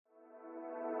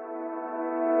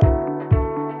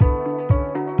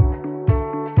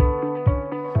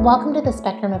Welcome to the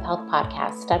Spectrum of Health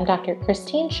podcast. I'm Dr.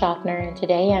 Christine Schaffner, and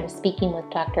today I'm speaking with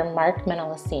Dr. Mark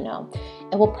Menolascino.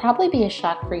 It will probably be a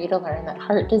shock for you to learn that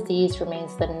heart disease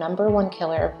remains the #1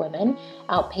 killer of women,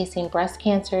 outpacing breast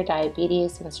cancer,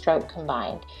 diabetes, and stroke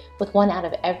combined, with 1 out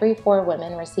of every 4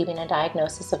 women receiving a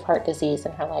diagnosis of heart disease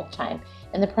in her lifetime,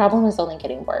 and the problem is only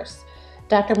getting worse.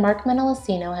 Dr. Mark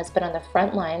Menolascino has been on the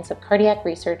front lines of cardiac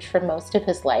research for most of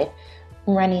his life,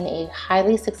 running a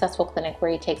highly successful clinic where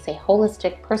he takes a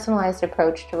holistic, personalized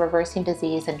approach to reversing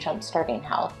disease and jump-starting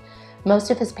health.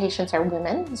 Most of his patients are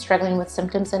women struggling with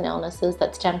symptoms and illnesses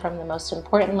that stem from the most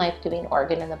important life-giving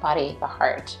organ in the body, the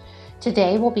heart.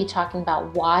 Today, we'll be talking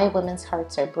about why women's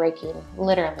hearts are breaking,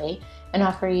 literally, and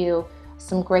offer you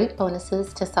some great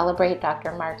bonuses to celebrate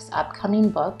Dr. Mark's upcoming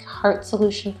book, Heart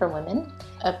Solution for Women,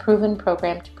 a proven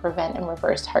program to prevent and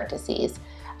reverse heart disease.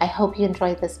 I hope you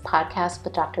enjoyed this podcast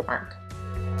with Dr. Mark.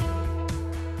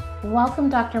 Welcome,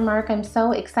 Dr. Mark. I'm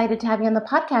so excited to have you on the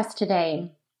podcast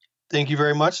today. Thank you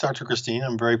very much, Dr. Christine.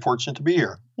 I'm very fortunate to be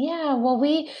here. Yeah, well,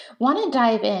 we want to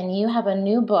dive in. You have a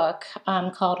new book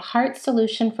called Heart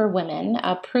Solution for Women,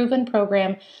 a proven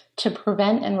program to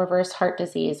prevent and reverse heart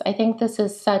disease. I think this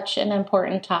is such an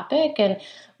important topic, and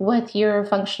with your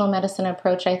functional medicine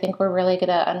approach, I think we're really going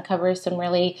to uncover some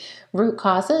really root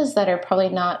causes that are probably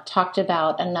not talked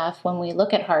about enough when we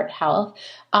look at heart health.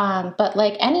 But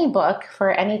like any book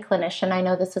for any clinician, I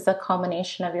know this is a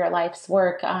culmination of your life's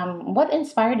work. What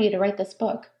inspired you to write this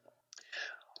book?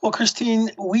 Well,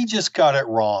 Christine, we just got it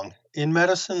wrong. In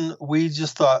medicine, we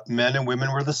just thought men and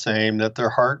women were the same, that their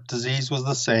heart disease was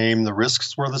the same, the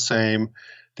risks were the same,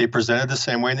 they presented the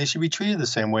same way, and they should be treated the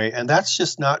same way. And that's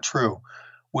just not true.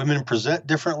 Women present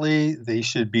differently, they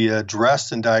should be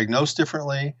addressed and diagnosed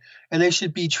differently, and they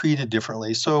should be treated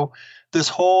differently. So this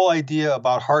whole idea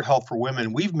about heart health for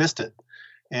women, we've missed it.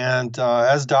 And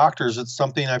as doctors, it's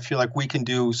something I feel like we can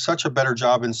do such a better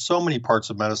job in so many parts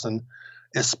of medicine,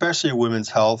 especially women's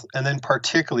health, and then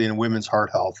particularly in women's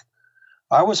heart health.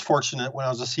 I was fortunate when I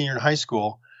was a senior in high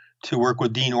school to work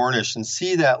with Dean Ornish and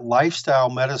see that lifestyle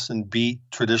medicine beat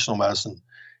traditional medicine.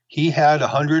 He had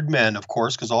 100 men, of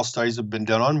course, because all studies have been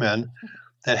done on men,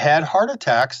 that had heart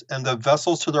attacks and the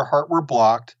vessels to their heart were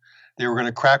blocked. They were going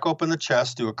to crack open the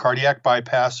chest, do a cardiac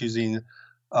bypass using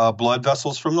blood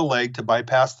vessels from the leg to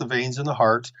bypass the veins in the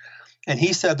heart. And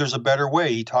he said there's a better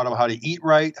way. He taught them how to eat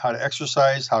right, how to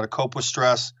exercise, how to cope with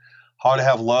stress, how to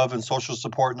have love and social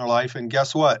support in their life. And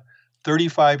guess what?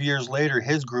 35 years later,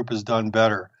 his group has done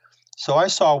better. So I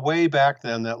saw way back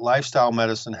then that lifestyle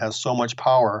medicine has so much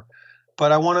power,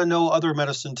 but I want to know other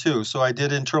medicine too. So I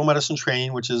did internal medicine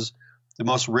training, which is the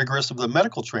most rigorous of the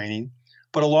medical training,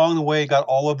 but along the way got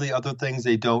all of the other things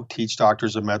they don't teach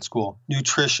doctors in med school: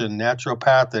 nutrition,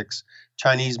 naturopathics,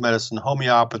 Chinese medicine,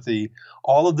 homeopathy,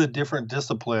 all of the different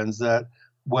disciplines that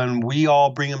when we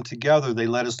all bring them together, they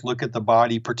let us look at the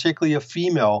body, particularly a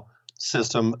female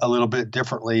system, a little bit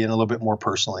differently and a little bit more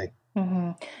personally.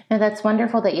 Mm-hmm. Now, that's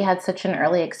wonderful that you had such an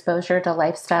early exposure to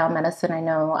lifestyle medicine. I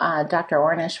know Dr.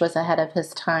 Ornish was ahead of his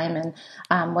time,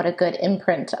 and what a good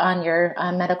imprint on your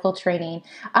medical training.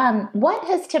 What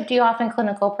has tipped you off in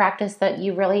clinical practice that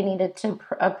you really needed to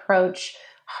approach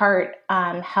heart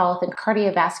health and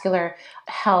cardiovascular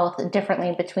health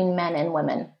differently between men and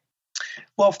women?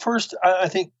 Well, first, I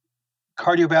think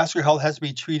cardiovascular health has to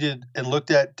be treated and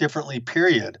looked at differently,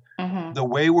 period. Mm-hmm. The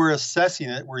way we're assessing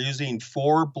it, we're using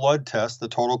 4 blood tests: the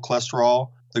total cholesterol,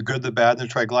 the good, the bad, and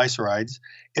the triglycerides.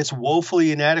 It's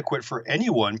woefully inadequate for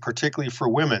anyone, particularly for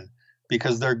women,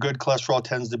 because their good cholesterol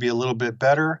tends to be a little bit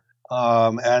better.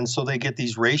 And so they get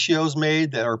these ratios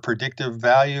made that are predictive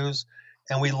values.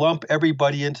 And we lump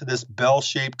everybody into this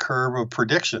bell-shaped curve of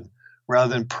prediction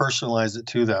rather than personalize it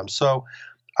to them. So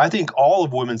I think all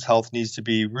of women's health needs to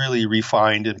be really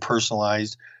refined and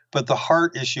personalized, but the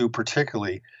heart issue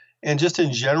particularly. And just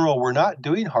in general, we're not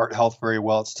doing heart health very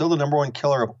well. It's still the #1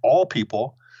 killer of all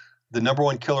people, the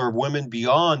 #1 killer of women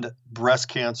beyond breast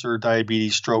cancer,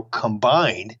 diabetes, stroke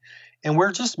combined, and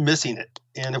we're just missing it.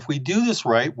 And if we do this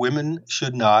right, women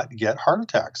should not get heart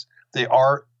attacks. They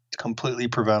are completely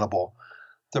preventable.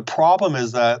 The problem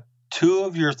is that 2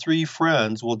 of your 3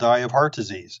 friends will die of heart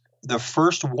disease. The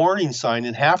first warning sign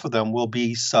in half of them will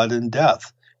be sudden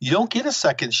death. You don't get a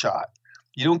second shot.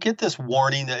 You don't get this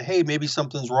warning that, hey, maybe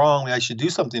something's wrong, I should do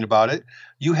something about it.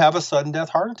 You have a sudden death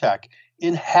heart attack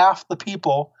in half the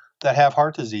people that have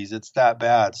heart disease. It's that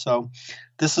bad. So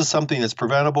this is something that's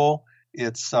preventable.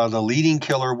 It's the leading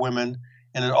killer of women.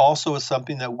 And it also is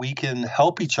something that we can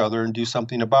help each other and do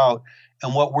something about.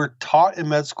 And what we're taught in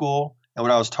med school and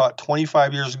what I was taught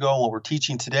 25 years ago and what we're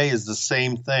teaching today is the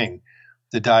same thing.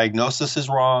 The diagnosis is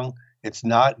wrong. it's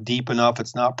not deep enough,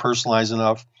 it's not personalized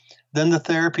enough. Then the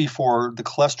therapy for the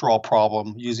cholesterol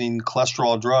problem using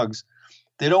cholesterol drugs,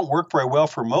 they don't work very well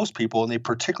for most people, and they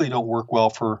particularly don't work well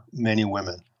for many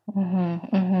women.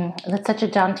 That's such a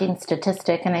daunting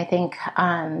statistic. And I think,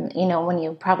 when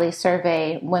you probably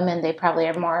survey women, they probably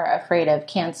are more afraid of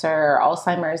cancer or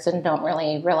Alzheimer's and don't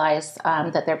really realize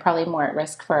that they're probably more at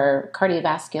risk for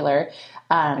cardiovascular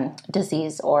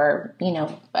disease or,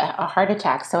 a heart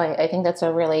attack. So I think that's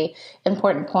a really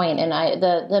important point. And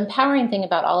the empowering thing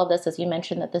about all of this is you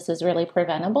mentioned that this is really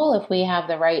preventable if we have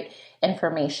the right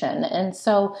information. And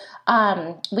so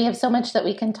we have so much that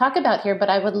we can talk about here, but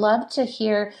I would love to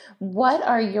hear what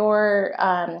are your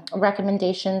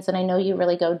recommendations. And I know you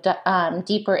really go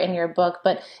deeper in your book,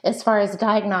 but as far as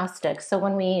diagnostics, so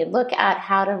when we look at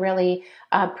how to really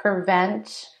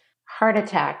prevent heart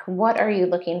attack, what are you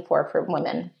looking for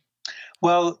women?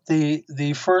 Well,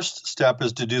 the first step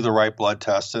is to do the right blood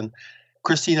test. And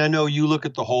Christine, I know you look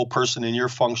at the whole person in your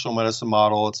functional medicine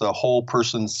model. It's a whole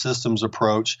person systems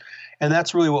approach. And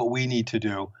that's really what we need to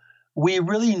do. We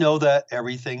really know that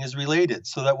everything is related,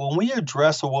 so that when we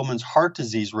address a woman's heart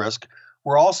disease risk,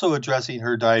 we're also addressing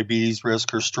her diabetes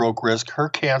risk, her stroke risk, her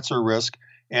cancer risk,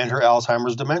 and her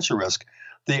Alzheimer's dementia risk.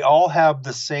 They all have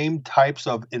the same types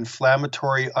of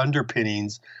inflammatory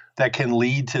underpinnings that can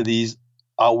lead to these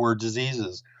outward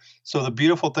diseases. So the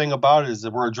beautiful thing about it is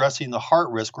that we're addressing the heart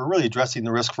risk. We're really addressing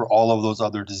the risk for all of those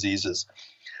other diseases.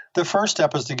 The first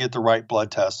step is to get the right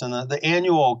blood test. And the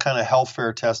annual kind of health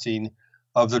fair testing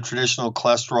of the traditional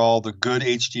cholesterol, the good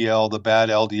HDL, the bad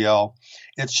LDL,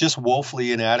 it's just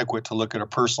woefully inadequate to look at a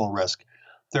personal risk.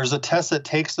 There's a test that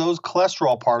takes those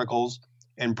cholesterol particles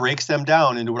and breaks them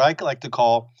down into what I like to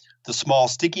call the small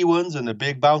sticky ones and the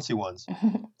big bouncy ones.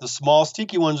 The small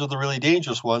sticky ones are the really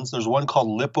dangerous ones. There's one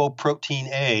called lipoprotein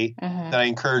A that I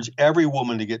encourage every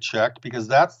woman to get checked, because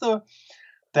that's the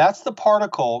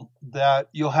particle that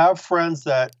you'll have friends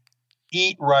that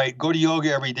eat right, go to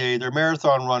yoga every day, they're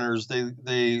marathon runners,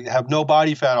 they have no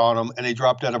body fat on them, and they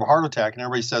drop dead of a heart attack. And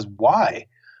everybody says, why?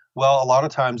 Well, a lot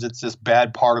of times it's this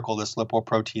bad particle, this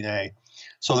lipoprotein A.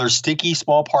 So there's sticky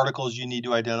small particles you need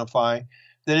to identify.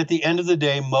 Then at the end of the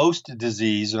day, most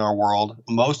disease in our world,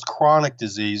 most chronic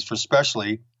disease for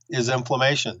especially, is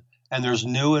inflammation. And there's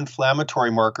new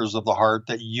inflammatory markers of the heart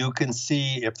that you can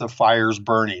see if the fire's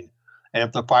burning. And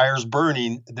if the fire's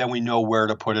burning, then we know where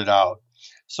to put it out.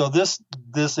 So this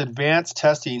advanced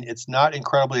testing, it's not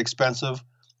incredibly expensive.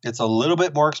 It's a little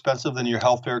bit more expensive than your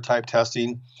health fair type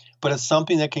testing, but it's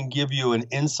something that can give you an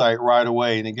insight right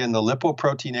away. And again, the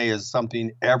lipoprotein A is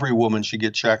something every woman should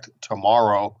get checked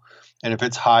tomorrow. And if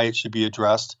it's high, it should be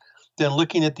addressed. Then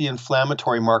looking at the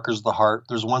inflammatory markers of the heart,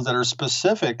 there's ones that are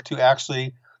specific to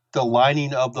actually the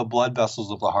lining of the blood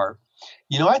vessels of the heart.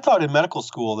 I thought in medical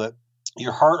school that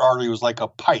your heart artery was like a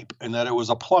pipe and that it was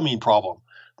a plumbing problem,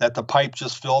 that the pipe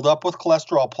just filled up with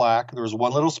cholesterol plaque. There was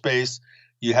one little space.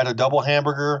 You had a double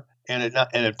hamburger and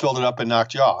it filled it up and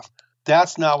knocked you off.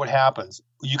 That's not what happens.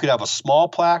 You could have a small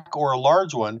plaque or a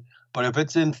large one, but if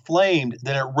it's inflamed,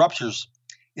 then it ruptures.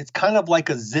 It's kind of like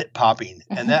a zit popping,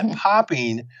 and that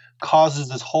popping causes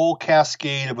this whole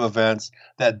cascade of events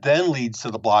that then leads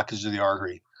to the blockage of the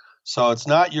artery. So it's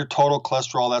not your total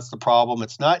cholesterol that's the problem.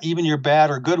 It's not even your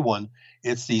bad or good one.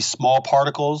 It's these small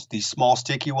particles, these small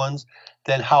sticky ones,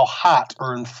 then how hot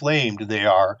or inflamed they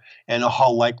are and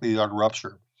how likely they are to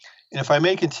rupture. And if I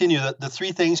may continue, the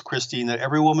three things, Christine, that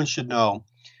every woman should know.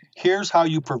 Here's how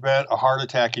you prevent a heart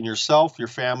attack in yourself, your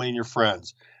family, and your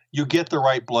friends. You get the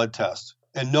right blood test,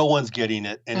 and no one's getting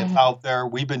it. And it's out there.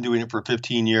 We've been doing it for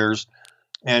 15 years.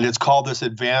 And it's called this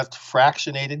advanced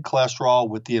fractionated cholesterol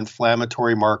with the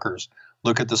inflammatory markers.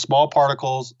 Look at the small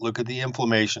particles, look at the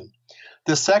inflammation.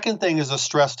 The second thing is a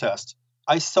stress test.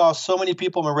 I saw so many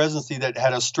people in my residency that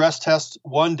had a stress test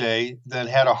one day, then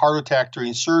had a heart attack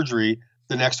during surgery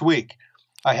the next week.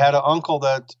 I had an uncle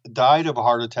that died of a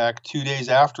heart attack 2 days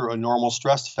after a normal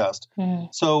stress test.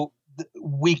 So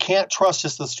we can't trust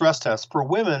just the stress test. For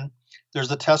women,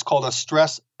 there's a test called a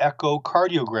stress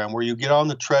echocardiogram where you get on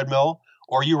the treadmill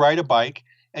or you ride a bike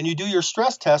and you do your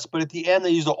stress test, but at the end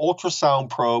they use an ultrasound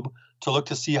probe to look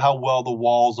to see how well the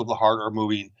walls of the heart are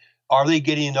moving. Are they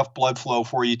getting enough blood flow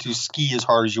for you to ski as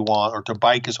hard as you want or to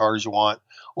bike as hard as you want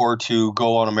or to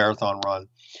go on a marathon run?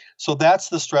 So that's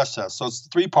the stress test. So it's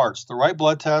 3 parts: the right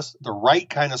blood test, the right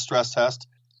kind of stress test.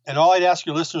 And all I'd ask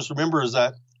your listeners to remember is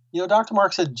that, Dr.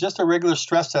 Mark said just a regular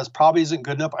stress test probably isn't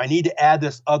good enough. I need to add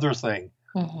this other thing.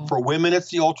 For women, it's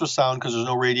the ultrasound because there's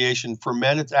no radiation. For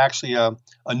men, it's actually a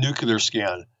nuclear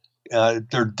scan. There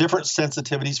are different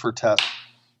sensitivities for tests.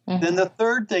 Then the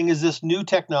third thing is this new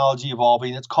technology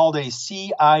evolving. It's called a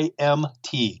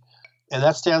CIMT, and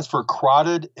that stands for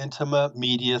Carotid Intima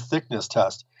Media Thickness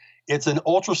Test. It's an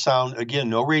ultrasound, again,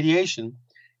 no radiation.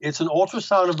 It's an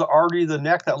ultrasound of the artery of the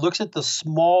neck that looks at the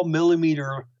small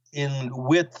millimeter in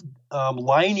width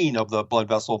lining of the blood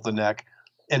vessel of the neck.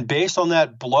 And based on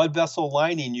that blood vessel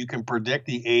lining, you can predict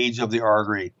the age of the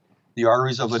artery. The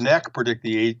arteries of the neck predict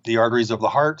the arteries of the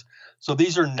heart. So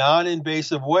these are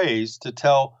non-invasive ways to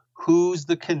tell who's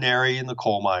the canary in the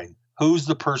coal mine, who's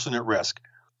the person at risk.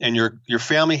 And your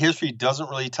family history doesn't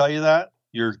really tell you that.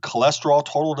 Your cholesterol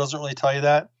total doesn't really tell you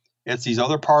that. It's these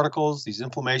other particles, these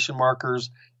inflammation markers,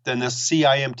 then this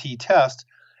CIMT test.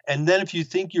 And then if you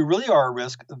think you really are at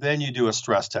risk, then you do a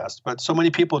stress test. But so many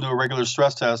people do a regular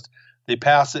stress test, they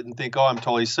pass it and think, oh, I'm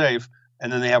totally safe.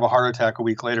 And then they have a heart attack a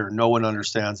week later. No one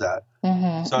understands that.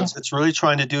 Mm-hmm. So it's really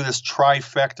trying to do this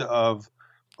trifecta of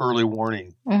early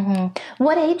warning. Mm-hmm.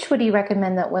 What age would you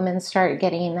recommend that women start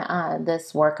getting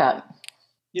this workup?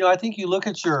 I think you look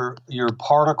at your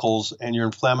particles and your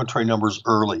inflammatory numbers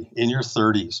early in your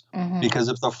 30s, because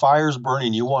if the fire's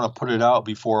burning, you want to put it out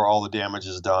before all the damage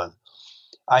is done.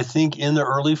 I think in the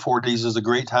early 40s is a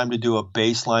great time to do a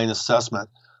baseline assessment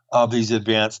of these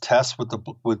advanced tests with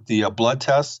the blood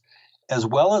tests, as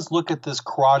well as look at this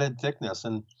carotid thickness.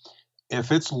 And if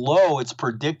it's low, it's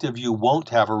predictive you won't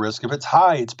have a risk. If it's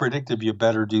high, it's predictive you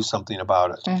better do something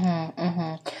about it.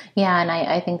 Yeah, and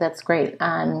I think that's great.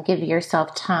 Give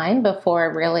yourself time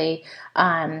before really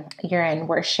you're in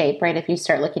worse shape, right? If you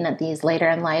start looking at these later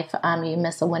in life, you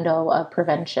miss a window of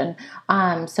prevention.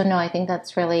 So no, I think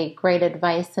that's really great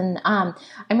advice. And I'm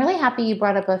really happy you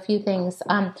brought up a few things.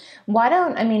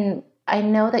 I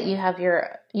know that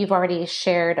you've already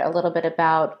shared a little bit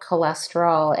about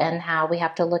cholesterol and how we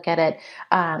have to look at it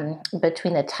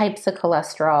between the types of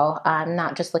cholesterol,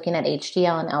 not just looking at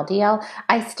HDL and LDL.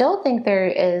 I still think there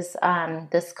is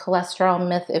this cholesterol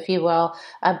myth, if you will,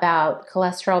 about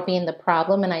cholesterol being the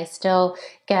problem. And I still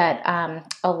get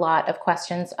a lot of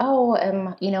questions.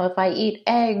 If I eat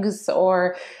eggs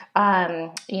or,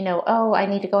 I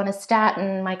need to go on a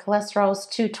statin, my cholesterol is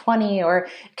 220, or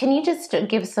can you just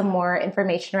give some more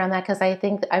information around that? Because I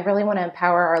think I really want to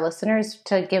empower our listeners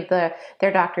to give their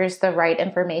doctors the right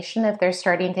information if they're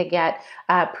starting to get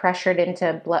pressured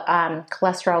into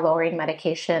cholesterol lowering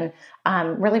medication,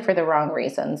 really for the wrong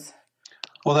reasons.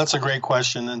 Well, that's a great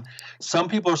question. And some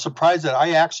people are surprised that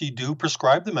I actually do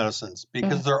prescribe the medicines,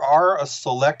 because there are a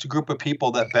select group of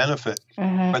people that benefit.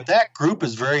 But that group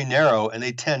is very narrow, and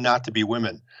they tend not to be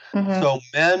women. So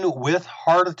men with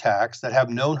heart attacks that have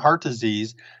known heart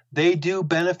disease, they do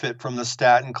benefit from the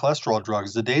statin cholesterol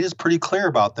drugs. The data is pretty clear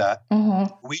about that.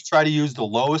 We try to use the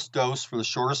lowest dose for the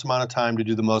shortest amount of time to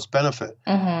do the most benefit.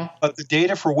 But the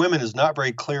data for women is not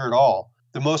very clear at all.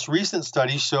 The most recent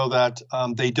studies show that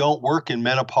they don't work in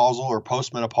menopausal or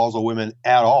postmenopausal women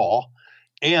at all.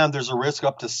 And there's a risk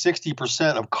up to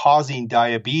 60% of causing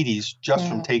diabetes just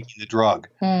from taking the drug.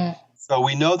 So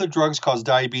we know the drugs cause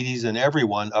diabetes in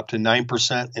everyone, up to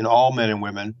 9% in all men and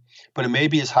women, but it may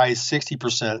be as high as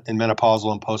 60% in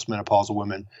menopausal and postmenopausal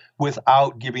women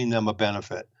without giving them a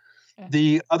benefit.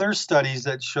 The other studies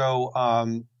that show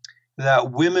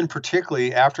that women,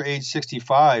 particularly after age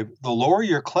 65, the lower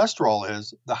your cholesterol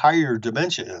is, the higher your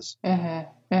dementia is.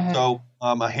 So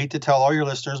I hate to tell all your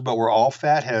listeners, but we're all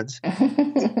fat heads. We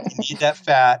need that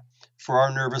fat for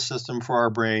our nervous system, for our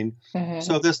brain.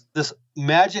 So this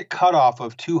magic cutoff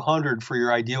of 200 for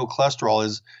your ideal cholesterol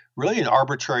is really an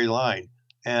arbitrary line.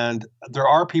 And there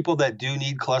are people that do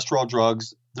need cholesterol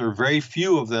drugs. There are very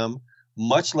few of them,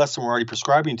 much less than we're already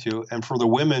prescribing to. And for the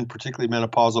women, particularly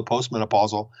menopausal,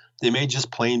 postmenopausal, they may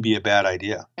just plain be a bad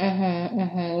idea.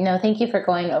 No, thank you for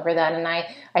going over that. And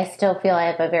I still feel I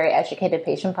have a very educated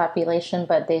patient population,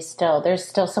 but there's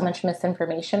still so much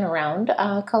misinformation around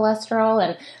cholesterol.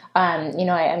 And,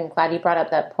 I'm glad you brought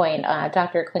up that point.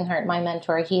 Dr. Klinghardt, my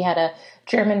mentor, he had a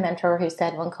German mentor who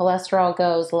said, when cholesterol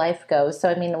goes, life goes.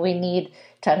 So, we need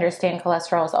to understand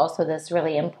cholesterol is also this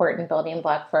really important building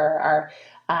block for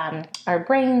our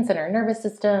brains and our nervous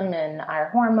system and our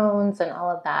hormones and all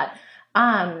of that.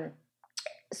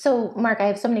 So, Mark, I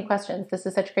have so many questions. This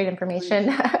is such great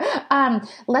information.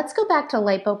 Let's go back to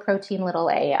lipoprotein little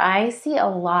a. I see a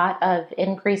lot of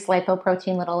increased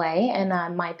lipoprotein little a in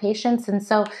my patients. And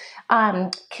so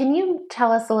can you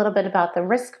tell us a little bit about the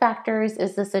risk factors?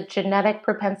 Is this a genetic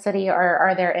propensity, or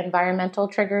are there environmental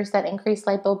triggers that increase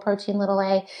lipoprotein little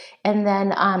a? And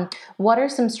then what are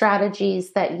some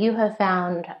strategies that you have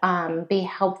found be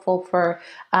helpful for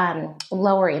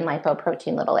lowering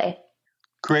lipoprotein little a?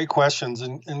 Great questions.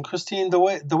 And Christine, the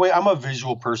way I'm a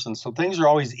visual person, so things are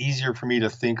always easier for me to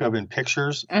think of in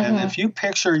pictures. And if you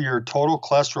picture your total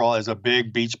cholesterol as a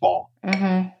big beach ball,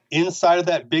 Inside of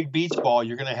that big beach ball,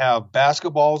 you're going to have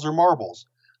basketballs or marbles.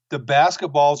 The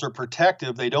basketballs are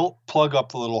protective. They don't plug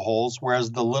up the little holes,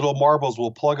 whereas the little marbles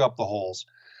will plug up the holes.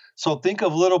 So think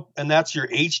of and that's your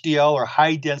HDL or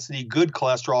high density good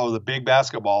cholesterol or the big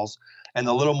basketballs. And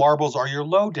the little marbles are your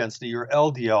low density or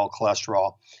LDL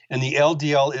cholesterol. And the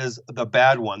LDL is the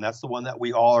bad one. That's the one that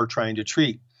we all are trying to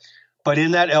treat. But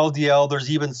in that LDL, there's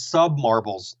even sub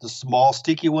marbles, the small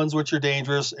sticky ones, which are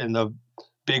dangerous, and the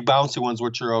big bouncy ones,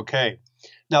 which are okay.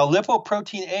 Now,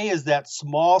 lipoprotein A is that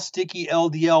small, sticky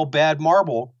LDL bad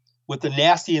marble with the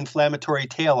nasty inflammatory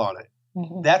tail on it.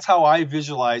 Mm-hmm. That's how I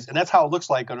visualize, and that's how it looks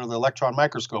like under the electron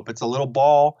microscope. It's a little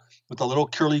ball with a little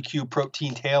curly-Q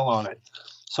protein tail on it.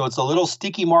 So it's a little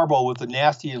sticky marble with a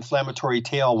nasty inflammatory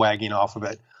tail wagging off of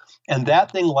it. And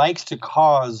that thing likes to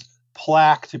cause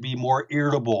plaque to be more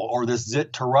irritable or this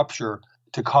zit to rupture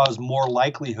to cause more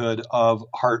likelihood of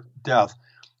heart death.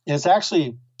 And it's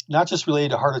actually not just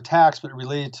related to heart attacks, but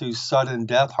related to sudden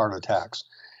death heart attacks.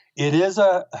 It is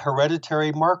a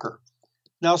hereditary marker.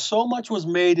 Now, so much was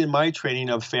made in my training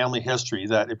of family history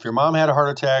that if your mom had a heart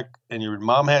attack and your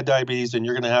mom had diabetes, then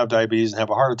you're going to have diabetes and have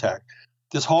a heart attack.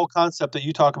 This whole concept that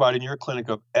you talk about in your clinic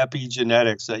of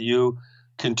epigenetics, that you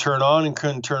can turn on and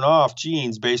can turn off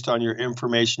genes based on your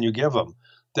information you give them.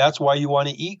 That's why you want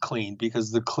to eat clean,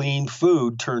 because the clean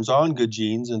food turns on good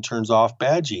genes and turns off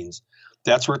bad genes.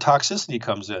 That's where toxicity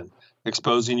comes in.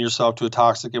 Exposing yourself to a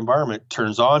toxic environment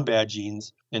turns on bad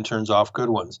genes and turns off good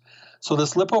ones. So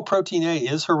this lipoprotein A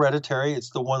is hereditary.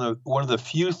 It's one of the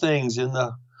few things in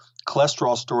the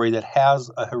cholesterol story that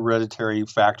has a hereditary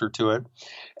factor to it.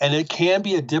 And it can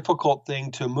be a difficult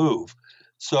thing to move.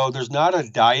 So there's not a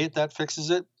diet that fixes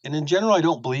it. And in general, I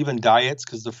don't believe in diets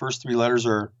because the first three letters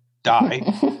are die.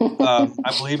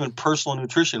 I believe in personal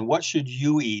nutrition. What should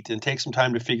you eat? And take some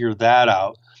time to figure that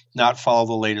out, not follow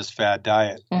the latest fad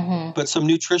diet. Mm-hmm. But some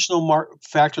nutritional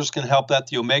factors can help that.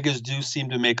 The omegas do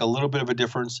seem to make a little bit of a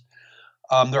difference.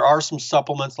 There are some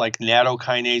supplements like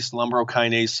nattokinase,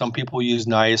 lumbrokinase. Some people use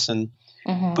niacin.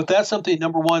 Mm-hmm. But that's something,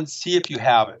 number one, see if you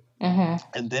have it.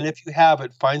 Mm-hmm. And then if you have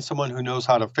it, find someone who knows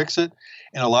how to fix it.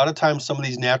 And a lot of times, some of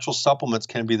these natural supplements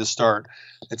can be the start.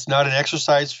 It's not an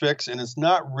exercise fix, and it's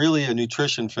not really a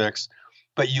nutrition fix.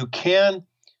 But you can,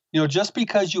 just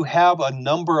because you have a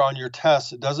number on your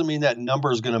test, it doesn't mean that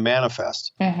number is going to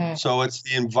manifest. Mm-hmm. So it's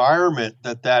the environment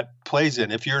that plays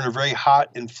in. If you're in a very hot,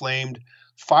 inflamed,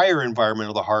 fire environment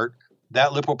of the heart,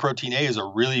 that lipoprotein A is a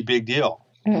really big deal.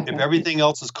 Mm-hmm. If everything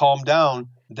else is calmed down,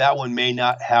 that one may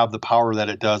not have the power that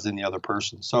it does in the other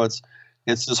person. So it's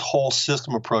this whole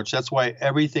system approach. That's why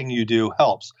everything you do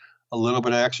helps. A little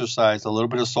bit of exercise, a little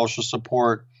bit of social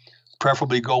support,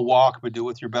 preferably go walk, but do it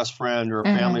with your best friend or a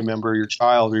family member, your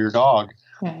child or your dog.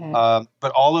 Mm-hmm.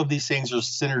 But all of these things are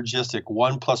synergistic.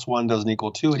 1 + 1 doesn't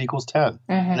equal 2, it equals 10.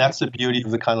 Mm-hmm. And that's the beauty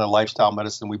of the kind of lifestyle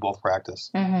medicine we both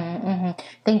practice. Mm-hmm, mm-hmm.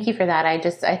 Thank you for that. I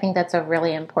think that's a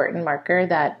really important marker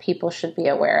that people should be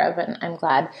aware of. And I'm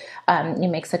glad you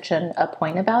make such a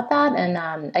point about that.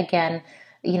 And again,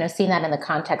 seeing that in the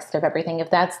context of everything,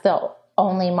 if that's the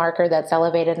only marker that's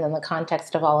elevated in the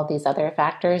context of all of these other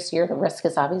factors, your risk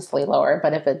is obviously lower.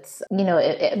 But if it's,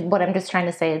 what I'm just trying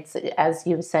to say is, as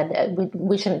you said,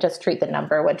 we shouldn't just treat the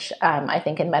number, which I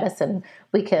think in medicine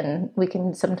we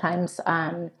can sometimes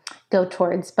go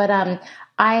towards. But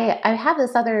I have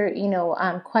this other,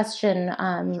 question,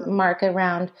 Mark,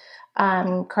 around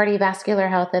cardiovascular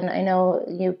health. And I know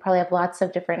you probably have lots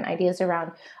of different ideas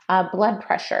around blood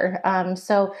pressure.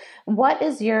 So what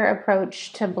is your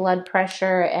approach to blood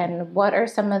pressure, and what are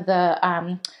some of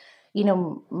the,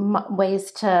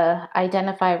 ways to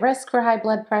identify risk for high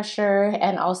blood pressure,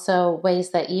 and also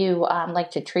ways that you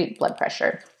like to treat blood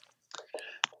pressure?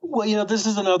 Well, this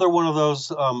is another one of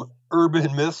those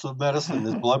urban myths of medicine,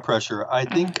 is blood pressure. I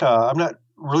think I'm not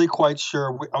really quite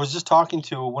sure. I was just talking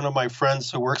to one of my friends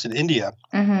who works in India,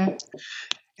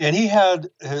 and he had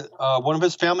one of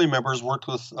his family members worked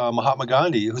with Mahatma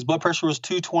Gandhi, whose blood pressure was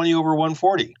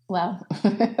 220/140. Wow.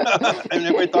 And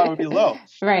everybody thought it would be low.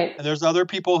 Right. And there's other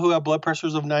people who have blood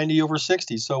pressures of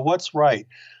 90/60. So what's right?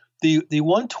 The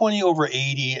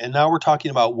 120/80, and now we're talking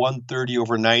about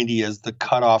 130/90 as the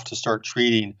cutoff to start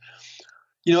treating.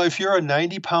 If you're a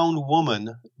 90-pound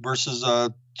woman versus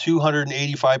a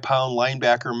 285-pound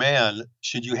linebacker man,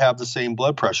 should you have the same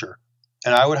blood pressure?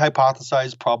 And I would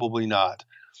hypothesize probably not.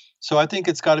 So I think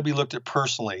it's got to be looked at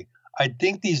personally. I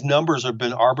think these numbers have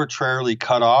been arbitrarily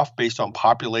cut off based on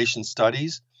population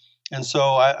studies. And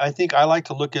so I think I like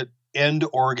to look at end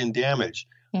organ damage.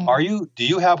 Mm-hmm. Do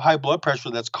you have high blood pressure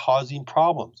that's causing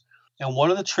problems? And one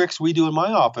of the tricks we do in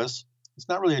my office, it's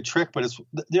not really a trick, but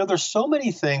there's so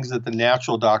many things that the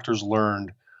natural doctors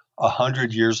learned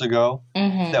 100 years ago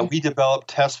Mm-hmm. that we developed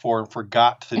tests for and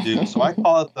forgot to do. So I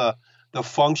call it the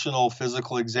functional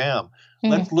physical exam.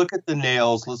 Let's look at the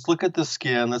nails. Let's look at the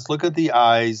skin. Let's look at the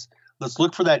eyes. Let's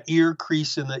look for that ear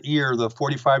crease in the ear, the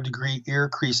 45-degree ear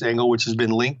crease angle, which has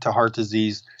been linked to heart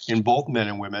disease in both men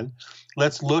and women.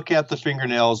 Let's look at the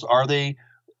fingernails. Are they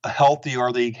healthy,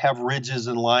 or they have ridges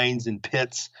and lines and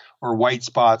pits or white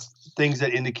spots, things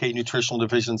that indicate nutritional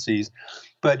deficiencies?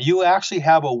 But you actually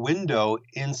have a window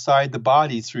inside the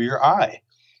body through your eye.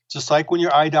 Just like when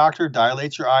your eye doctor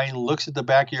dilates your eye and looks at the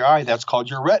back of your eye, that's called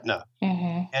your retina.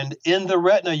 Mm-hmm. And in the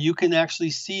retina, you can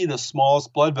actually see the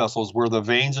smallest blood vessels where the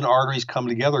veins and arteries come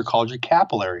together, called your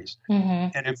capillaries.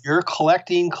 Mm-hmm. And if you're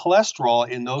collecting cholesterol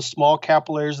in those small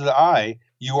capillaries of the eye,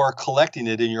 you are collecting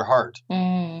it in your heart.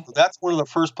 Mm-hmm. So that's one of the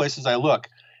first places I look.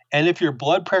 And if your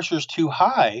blood pressure is too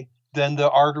high, then the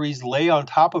arteries lay on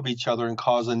top of each other and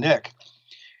cause a nick.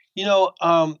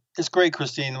 It's great,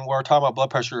 Christine. We're talking about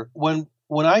blood pressure.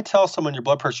 When I tell someone your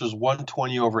blood pressure is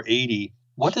 120/80,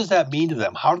 what does that mean to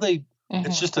them? How do they? Mm-hmm.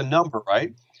 It's just a number,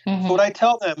 right? Mm-hmm. So what I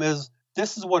tell them is,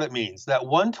 this is what it means. That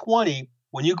 120,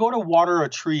 when you go to water a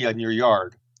tree in your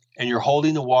yard and you're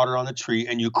holding the water on the tree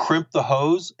and you crimp the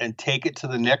hose and take it to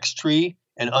the next tree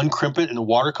and uncrimp it and the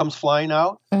water comes flying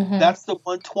out, Mm-hmm. that's the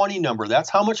 120 number. That's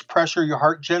how much pressure your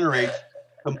heart generates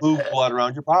to move blood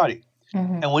around your body.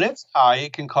 Mm-hmm. And when it's high,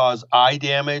 it can cause eye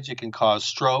damage, it can cause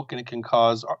stroke, and it can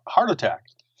cause heart attack.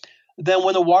 Then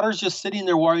when the water's just sitting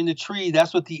there watering the tree,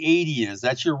 that's what the 80 is.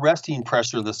 That's your resting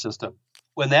pressure of the system.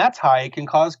 When that's high, it can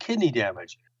cause kidney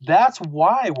damage. That's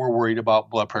why we're worried about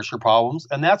blood pressure problems,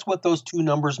 and that's what those two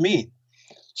numbers mean.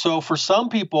 So for some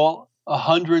people,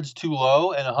 100's too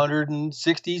low and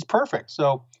 160 is perfect.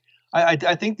 So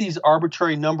I think these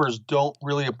arbitrary numbers don't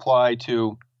really apply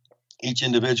to each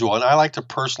individual, and I like to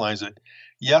personalize it.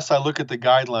 Yes, I look at the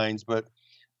guidelines, but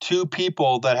two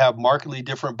people that have markedly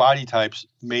different body types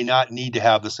may not need to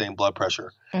have the same blood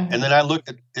pressure. Mm-hmm. And then I look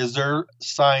at, is there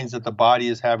signs that the body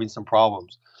is having some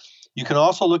problems? You can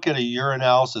also look at a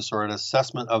urinalysis or an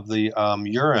assessment of the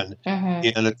urine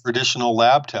Mm-hmm. in a traditional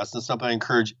lab test. And something I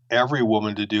encourage every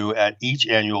woman to do at each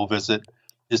annual visit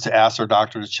is to ask their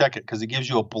doctor to check it, because it gives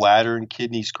you a bladder and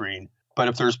kidney screen. But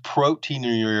if there's protein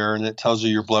in your urine, it tells you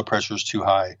your blood pressure is too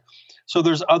high. So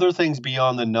there's other things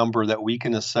beyond the number that we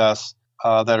can assess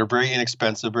that are very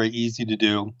inexpensive, very easy to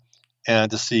do, and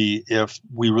to see if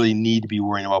we really need to be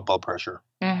worrying about blood pressure.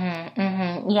 Mm-hmm.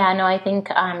 Mm-hmm. Yeah, no, I think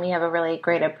you have a really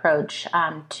great approach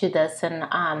to this. And,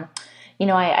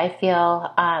 I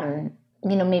feel,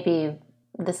 maybe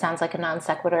this sounds like a non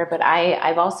sequitur, but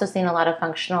I've also seen a lot of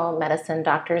functional medicine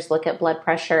doctors look at blood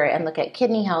pressure and look at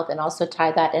kidney health and also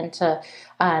tie that into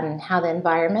how the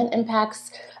environment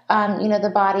impacts,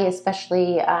 the body,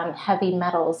 especially heavy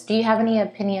metals. Do you have any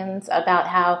opinions about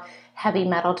how heavy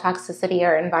metal toxicity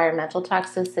or environmental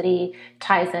toxicity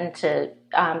ties into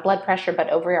blood pressure, but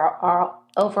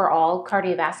overall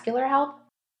cardiovascular health?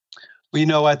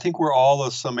 Well, I think we're all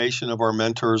a summation of our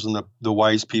mentors and the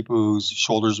wise people whose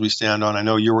shoulders we stand on. I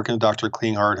know you're working with Dr.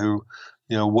 Klinghardt, who,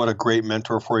 what a great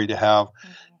mentor for you to have.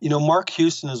 Mm-hmm. Mark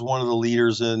Houston is one of the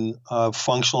leaders in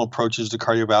functional approaches to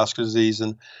cardiovascular disease.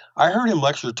 And I heard him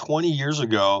lecture 20 years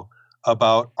ago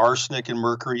about arsenic and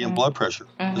mercury and blood pressure,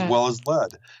 as well as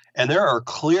lead. And there are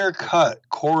clear-cut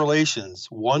correlations,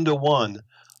 1-to-1,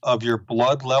 of your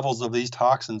blood levels of these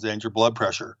toxins and your blood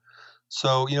pressure.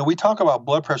 So, we talk about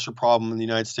blood pressure problem in the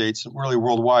United States, really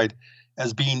worldwide,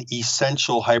 as being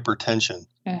essential hypertension,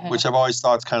 which I've always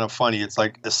thought is kind of funny. It's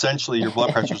like essentially your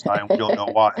blood pressure's high and we don't know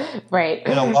why. Right.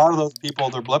 And a lot of those people,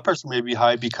 their blood pressure may be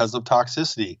high because of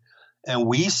toxicity. And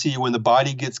we see when the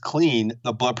body gets clean,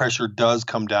 the blood pressure does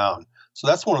come down. So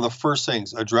that's one of the first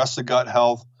things. Address the gut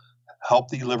health, help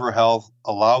the liver health,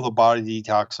 allow the body to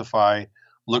detoxify,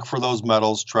 look for those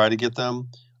metals, try to get them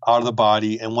out of the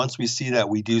body. And once we see that,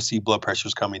 we do see blood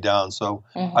pressures coming down. So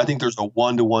I think there's a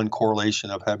 1-to-1 correlation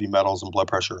of heavy metals and blood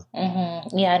pressure.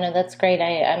 Mm-hmm. Yeah, no, that's great.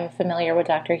 I'm familiar with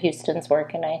Dr. Houston's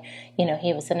work, and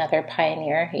he was another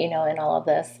pioneer, in all of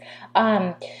this.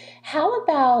 How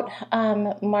about,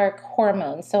 Mark,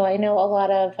 hormones? So I know a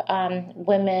lot of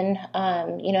women,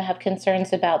 have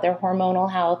concerns about their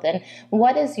hormonal health. And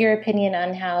what is your opinion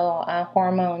on how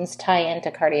hormones tie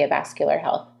into cardiovascular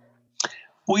health?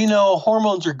 Well,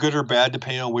 hormones are good or bad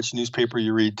depending on which newspaper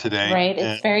you read today. Right.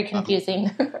 It's very confusing.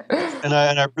 And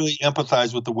I really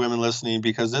empathize with the women listening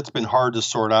because it's been hard to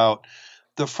sort out.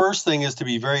 The first thing is to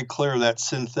be very clear that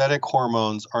synthetic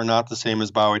hormones are not the same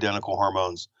as bioidentical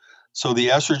hormones. So the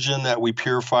estrogen that we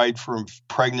purified from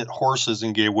pregnant horses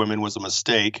and gave women was a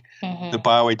mistake. The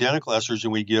bioidentical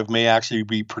estrogen we give may actually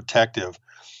be protective.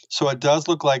 So it does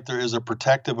look like there is a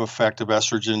protective effect of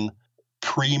estrogen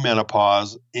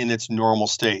pre-menopause in its normal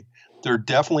state. There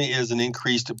definitely is an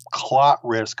increased clot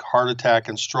risk, heart attack,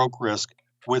 and stroke risk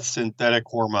with synthetic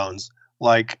hormones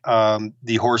like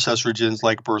the horse estrogens,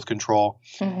 like birth control.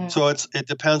 So it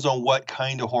depends on what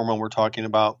kind of hormone we're talking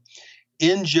about.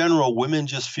 In general, women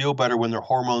just feel better when their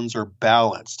hormones are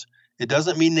balanced. It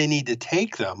doesn't mean they need to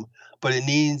take them, but it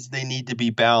means they need to be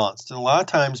balanced. And a lot of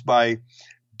times by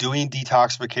doing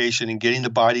detoxification and getting the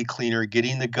body cleaner,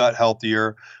 getting the gut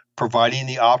healthier, providing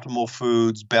the optimal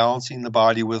foods, balancing the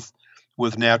body with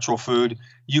natural food,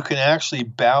 you can actually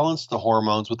balance the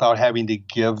hormones without having to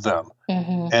give them.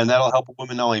 And that'll help a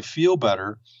woman not only feel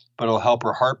better, but it'll help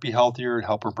her heart be healthier and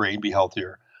help her brain be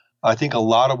healthier. I think a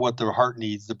lot of what the heart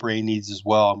needs, the brain needs as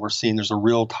well. And we're seeing there's a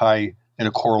real tie and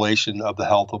a correlation of the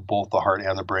health of both the heart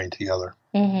and the brain together.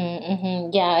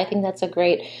 Yeah, I think that's a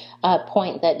great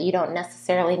point, that you don't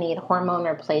necessarily need hormone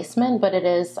replacement, but it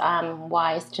is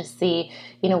wise to see,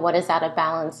 what is out of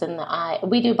balance in the eye.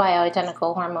 We do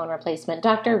bioidentical hormone replacement.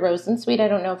 Dr. Rosensweet, I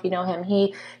don't know if you know him.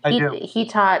 He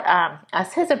taught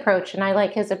us his approach, and I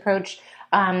like his approach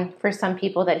for some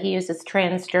people, that he uses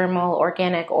transdermal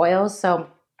organic oils. So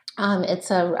it's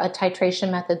a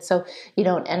titration method, so you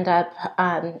don't end up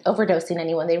overdosing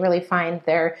anyone. They really find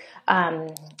their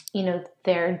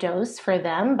dose for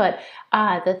them. But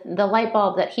the light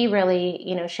bulb that he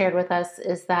really, shared with us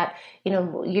is that,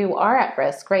 you are at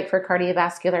risk, right, for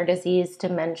cardiovascular disease,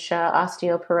 dementia,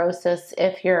 osteoporosis,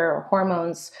 if your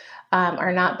hormones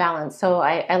are not balanced. So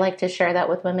I like to share that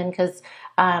with women, because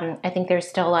I think there's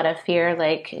still a lot of fear,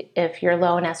 like if you're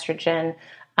low in estrogen,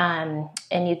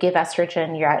 and you give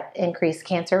estrogen, you're at increased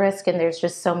cancer risk, and there's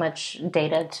just so much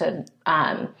data to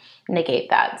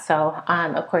negate that. So,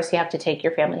 of course, you have to take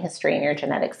your family history and your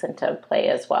genetics into play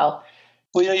as well.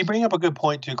 Well, you bring up a good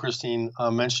point too, Christine,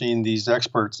 mentioning these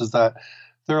experts, is that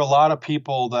there are a lot of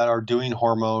people that are doing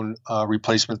hormone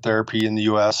replacement therapy in the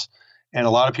U.S., and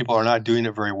a lot of people are not doing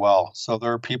it very well. So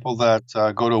there are people that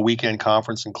go to a weekend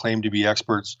conference and claim to be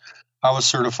experts. I was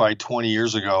certified 20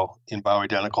 years ago in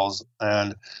bioidenticals,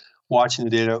 and watching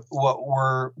the data, what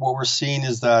we're seeing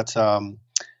is that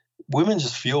women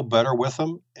just feel better with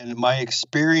them. And my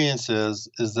experience is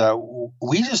that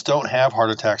we just don't have heart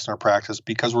attacks in our practice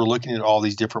because we're looking at all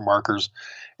these different markers.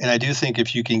 And I do think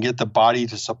if you can get the body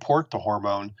to support the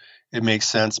hormone, it makes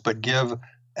sense, but give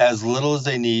as little as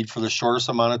they need for the shortest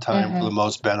amount of time for the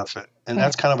most benefit. And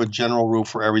that's kind of a general rule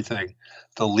for everything.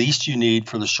 The least you need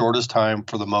for the shortest time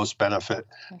for the most benefit.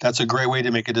 That's a great way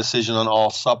to make a decision on all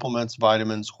supplements,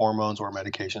 vitamins, hormones, or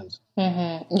medications.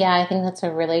 Yeah, I think that's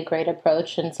a really great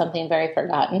approach, and something very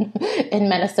forgotten in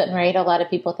medicine, right? A lot of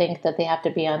people think that they have to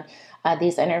be on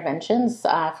these interventions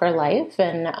for life.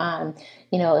 And,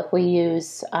 if we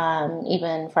use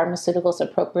even pharmaceuticals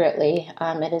appropriately,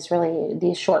 it is really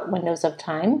these short windows of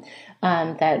time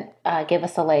that give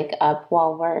us a leg up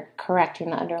while we're correcting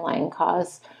the underlying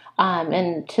cause.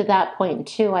 And to that point,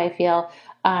 too, I feel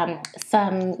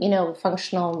some,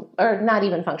 functional, or not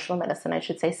even functional medicine, I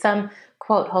should say, some,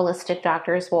 quote, holistic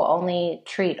doctors will only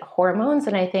treat hormones.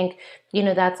 And I think,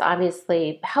 that's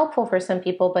obviously helpful for some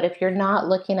people. But if you're not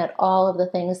looking at all of the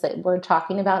things that we're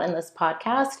talking about in this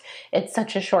podcast, it's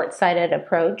such a short-sighted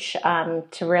approach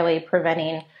to really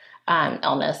preventing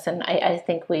illness. And I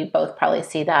think we both probably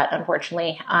see that,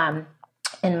 unfortunately,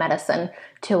 in medicine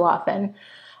too often.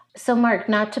 So, Mark,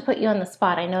 not to put you on the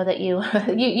spot, I know that you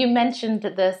you mentioned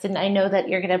this, and I know that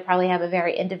you're going to probably have a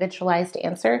very individualized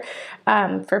answer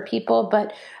for people,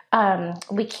 but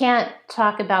we can't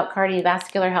talk about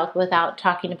cardiovascular health without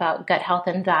talking about gut health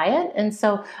and diet. And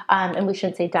so, and we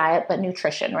shouldn't say diet, but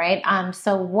nutrition, right?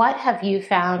 So what have you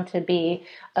found to be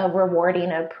a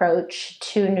rewarding approach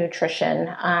to nutrition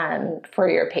for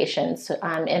your patients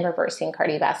in reversing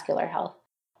cardiovascular health?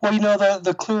 Well,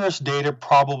 the clearest data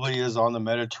probably is on the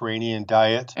Mediterranean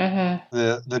diet,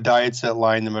 the diets that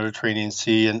line the Mediterranean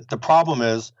Sea. And the problem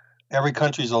is every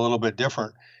country is a little bit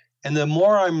different. And the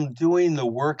more I'm doing the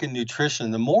work in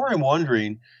nutrition, the more I'm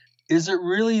wondering, is it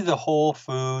really the whole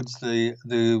foods,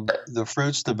 the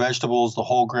fruits, the vegetables, the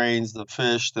whole grains, the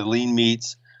fish, the lean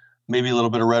meats, maybe a little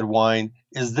bit of red wine?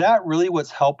 Is that really what's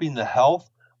helping the health?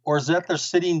 Or is that they're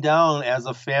sitting down as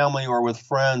a family or with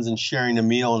friends and sharing a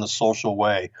meal in a social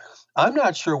way? I'm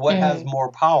not sure what has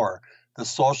more power, the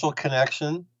social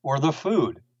connection or the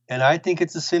food. And I think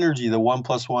it's a synergy, the 1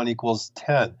 + 1 =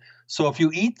 10. So if you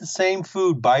eat the same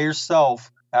food by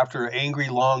yourself after an angry,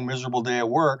 long, miserable day at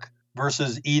work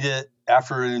versus eat it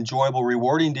after an enjoyable,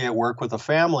 rewarding day at work with a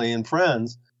family and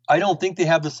friends, I don't think they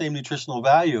have the same nutritional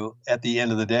value at the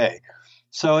end of the day.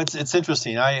 So it's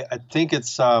interesting. I think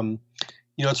it's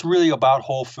It's really about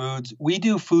whole foods. We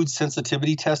do food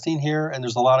sensitivity testing here, and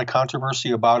there's a lot of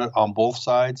controversy about it on both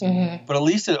sides. Mm-hmm. But at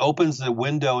least it opens the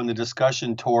window in the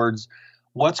discussion towards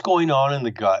what's going on in the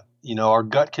gut. Our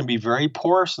gut can be very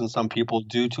porous in some people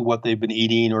due to what they've been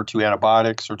eating or to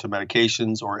antibiotics or to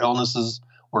medications or illnesses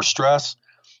or stress.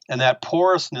 And that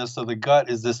porousness of the gut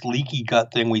is this leaky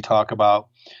gut thing we talk about,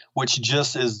 which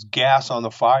just is gas on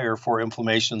the fire for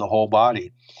inflammation in the whole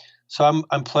body. So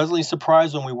I'm pleasantly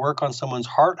surprised when we work on someone's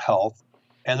heart health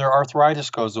and their arthritis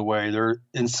goes away, their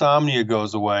insomnia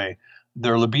goes away,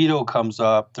 their libido comes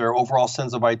up, their overall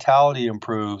sense of vitality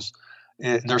improves,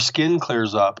 their skin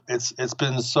clears up. It's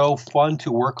been so fun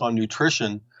to work on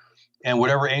nutrition, and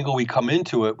whatever angle we come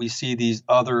into it, we see these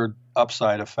other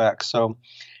upside effects. So,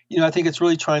 I think it's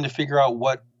really trying to figure out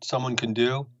what someone can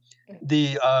do.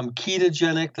 The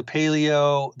ketogenic, the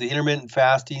paleo, the intermittent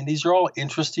fasting, these are all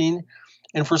interesting.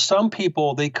 And for some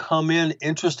people, they come in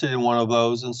interested in one of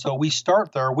those. And so we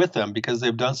start there with them because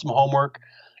they've done some homework.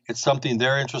 It's something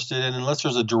they're interested in. Unless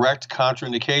there's a direct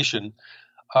contraindication,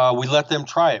 we let them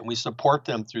try it and we support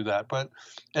them through that. But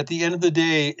at the end of the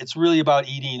day, it's really about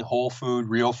eating whole food,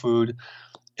 real food.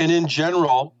 And in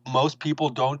general, most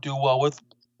people don't do well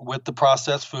with the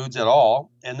processed foods at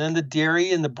all. And then the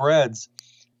dairy and the breads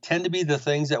tend to be the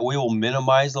things that we will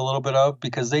minimize a little bit of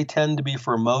because they tend to be,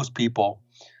 for most people,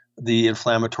 the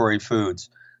inflammatory foods.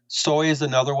 Soy is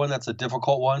another one that's a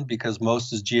difficult one because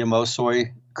most is GMO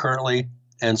soy currently,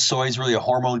 and soy is really a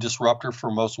hormone disruptor for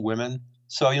most women.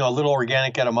 So, a little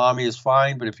organic edamame is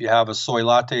fine, but if you have a soy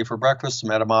latte for breakfast,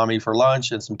 some edamame for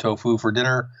lunch, and some tofu for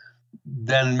dinner,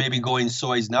 then maybe going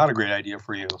soy is not a great idea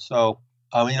for you. So,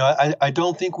 I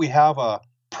don't think we have a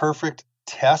perfect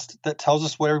test that tells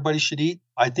us what everybody should eat.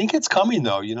 I think it's coming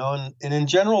though, and in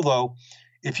general though,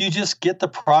 if you just get the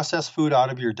processed food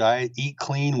out of your diet, eat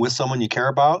clean with someone you care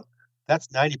about, that's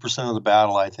 90% of the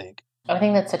battle, I think. I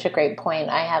think that's such a great point.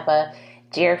 I have a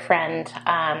dear friend.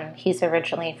 He's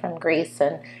originally from Greece,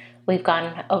 and we've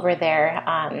gone over there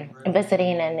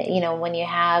visiting. And, when you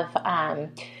have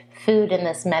food in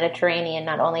this Mediterranean,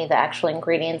 not only the actual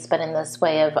ingredients, but in this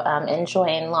way of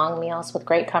enjoying long meals with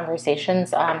great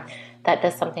conversations, that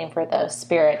does something for the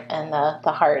spirit and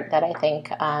the heart that I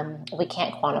think we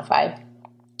can't quantify.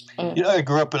 I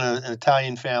grew up in an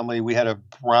Italian family. We had a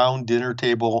round dinner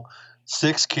table,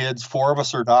 6 kids. 4 of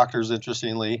us are doctors,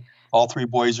 interestingly. All 3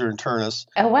 boys are internists.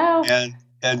 Oh, wow.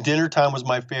 And dinner time was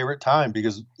my favorite time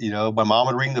because, my mom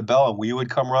would ring the bell and we would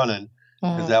come running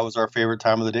because that was our favorite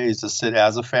time of the day, is to sit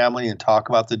as a family and talk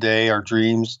about the day, our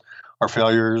dreams, our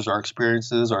failures, our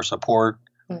experiences, our support.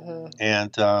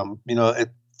 And,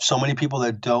 so many people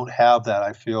that don't have that,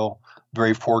 I feel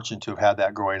very fortunate to have had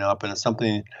that growing up. And it's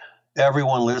something,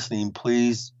 everyone listening,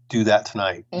 please do that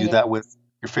tonight. Do that with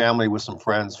your family, with some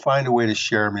friends. Find a way to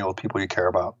share a meal with people you care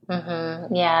about.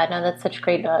 Yeah, no, that's such a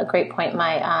great point.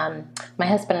 My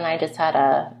husband and I just had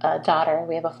a daughter.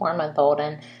 We have a 4-month-old,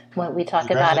 and when we talk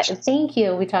about it, thank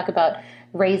you. We talk about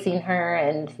raising her,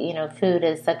 and food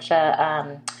is such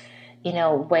a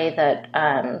way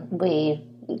that we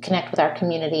connect with our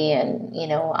community and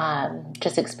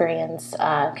just experience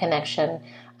connection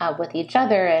with each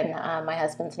other. And my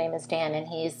husband's name is Dan, and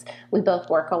we both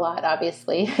work a lot,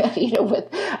 obviously,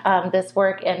 with this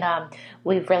work, and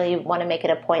we really want to make it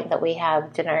a point that we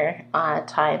have dinner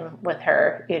time with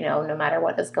her, no matter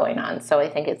what is going on. So I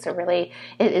think it's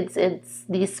it's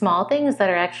these small things that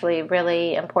are actually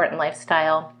really important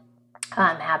lifestyle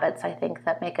habits, I think,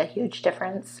 that make a huge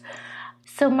difference.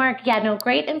 So, Mark,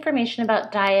 great information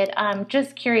about diet.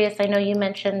 Just curious, I know you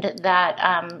mentioned that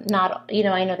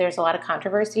I know there's a lot of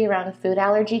controversy around food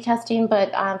allergy testing,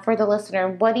 but for the listener,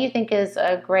 what do you think is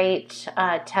a great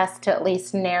test to at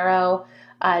least narrow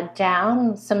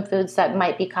down some foods that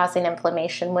might be causing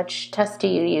inflammation? Which test do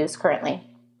you use currently?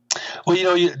 Well,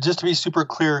 just to be super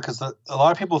clear, because a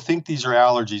lot of people think these are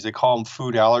allergies. They call them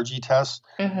food allergy tests.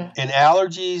 And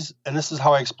allergies, and this is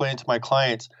how I explain it to my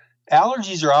clients,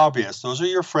 allergies are obvious. Those are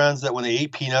your friends that when they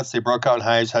ate peanuts, they broke out in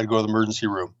hives, had to go to the emergency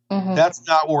room. That's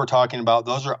not what we're talking about.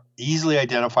 Those are easily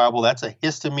identifiable. That's a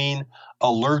histamine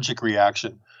allergic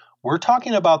reaction. We're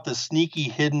talking about the sneaky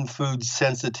hidden food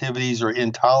sensitivities or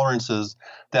intolerances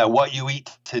that what you eat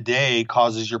today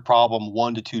causes your problem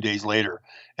 1 to 2 days later.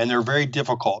 And they're very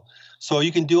difficult. So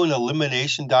you can do an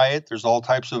elimination diet. There's all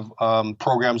types of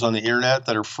programs on the internet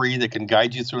that are free that can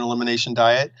guide you through an elimination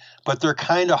diet, but they're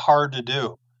kind of hard to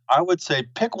do. I would say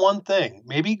pick one thing.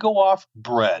 Maybe go off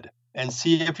bread and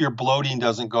see if your bloating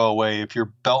doesn't go away, if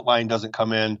your belt line doesn't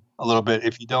come in a little bit,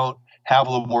 if you don't have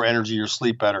a little more energy or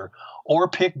sleep better. Or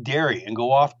pick dairy and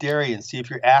go off dairy and see if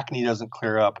your acne doesn't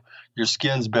clear up. your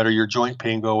skin's better, your joint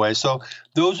pain go away. So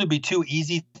those would be two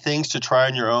easy things to try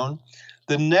on your own.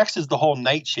 The next is the whole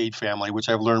nightshade family, which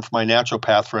I've learned from my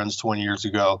naturopath friends 20 years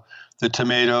ago. The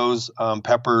tomatoes,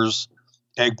 peppers,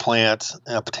 eggplant,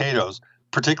 potatoes,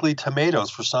 particularly tomatoes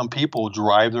for some people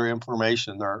drive their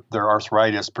inflammation, their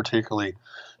arthritis particularly.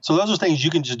 So those are things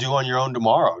you can just do on your own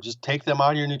tomorrow. Just take them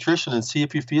out of your nutrition and see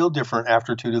if you feel different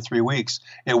after 2 to 3 weeks.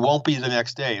 It won't be the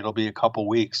next day. It'll be a couple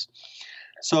weeks.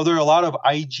 So there are a lot of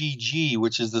IgG,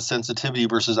 which is the sensitivity,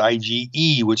 versus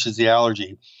IgE, which is the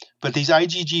allergy. But these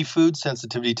IgG food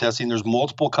sensitivity testing, there's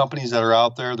multiple companies that are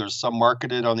out there. There's some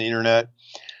marketed on the internet.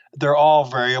 They're all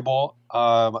variable.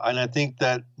 And I think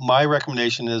that my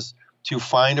recommendation is to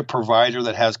find a provider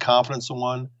that has confidence in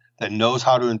one, that knows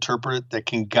how to interpret it, that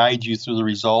can guide you through the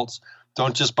results.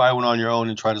 Don't just buy one on your own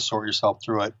and try to sort yourself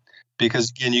through it. Because,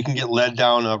 again, you can get led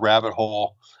down a rabbit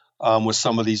hole with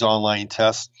some of these online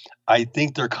tests. I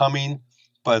think they're coming,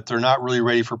 but they're not really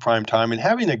ready for prime time. And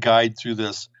having a guide through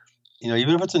this,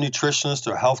 even if it's a nutritionist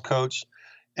or a health coach,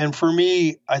 and for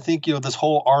me, I think, this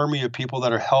whole army of people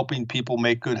that are helping people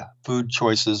make good food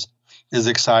choices is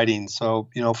exciting. So,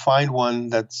 find one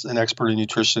that's an expert in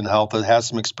nutrition and health that has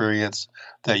some experience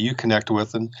that you connect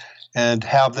with and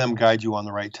have them guide you on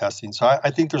the right testing. So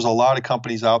I think there's a lot of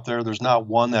companies out there. There's not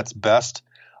one that's best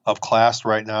of class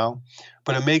right now,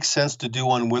 but it makes sense to do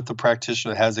one with the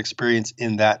practitioner that has experience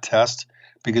in that test,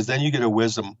 because then you get a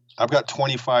wisdom. I've got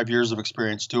 25 years of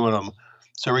experience doing them.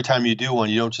 So every time you do one,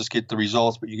 you don't just get the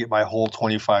results, but you get my whole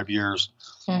 25 years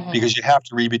because you have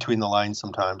to read between the lines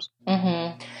sometimes.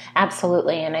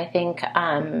 Absolutely. And I think,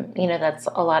 that's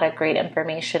a lot of great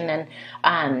information.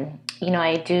 And,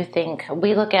 I do think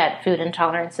we look at food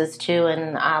intolerances too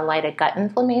in light of gut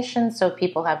inflammation. So if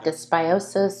people have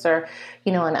dysbiosis or,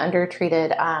 an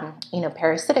undertreated,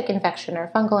 parasitic infection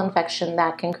or fungal infection,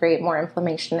 that can create more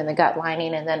inflammation in the gut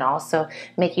lining and then also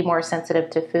make you more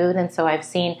sensitive to food. And so I've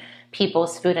seen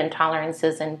people's food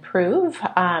intolerances improve,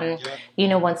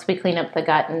 once we clean up the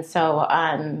gut. And so,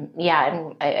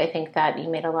 I think that you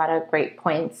made a lot of great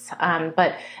points.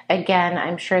 But again,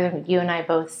 I'm sure that you and I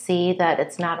both see that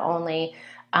it's not only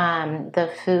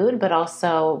the food, but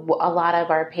also a lot of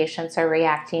our patients are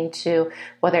reacting to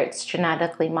whether it's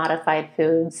genetically modified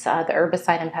foods, the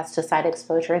herbicide and pesticide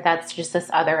exposure. That's just this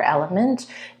other element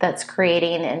that's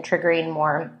creating and triggering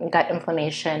more gut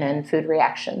inflammation and food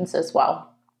reactions as well.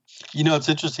 It's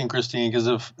interesting, Christine,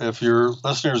 because if your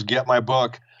listeners get my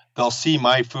book, they'll see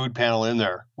my food panel in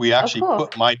there. We actually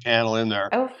put my panel in there.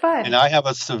 Oh, fun. And I have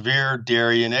a severe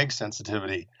dairy and egg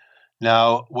sensitivity.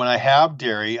 Now, when I have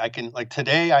dairy, I can, like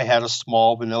today, I had a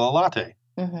small vanilla latte,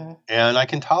 and I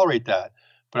can tolerate that.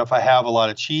 But if I have a lot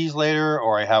of cheese later,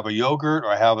 or I have a yogurt,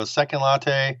 or I have a second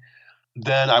latte,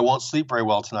 then I won't sleep very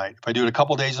well tonight. If I do it a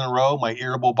couple days in a row, my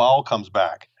irritable bowel comes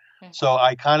back. So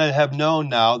I kind of have known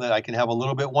now that I can have a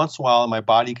little bit once in a while and my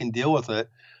body can deal with it.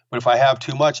 But if I have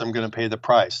too much, I'm going to pay the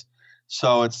price.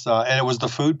 So it's, and it was the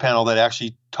food panel that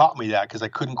actually taught me that, because I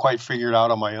couldn't quite figure it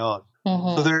out on my own.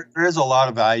 So there is a lot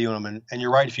of value in them. And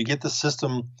you're right. If you get the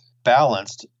system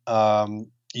balanced,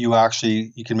 you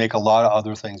can make a lot of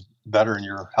other things better in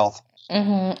your health.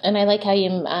 And I like how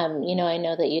you, I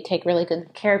know that you take really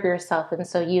good care of yourself. And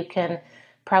so you can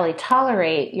probably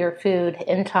tolerate your food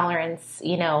intolerance,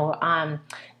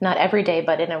 not every day,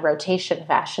 but in a rotation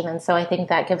fashion. And so I think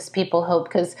that gives people hope,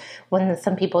 because when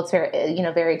some people it's very,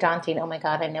 very daunting. Oh my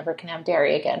God, I never can have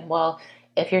dairy again. Well,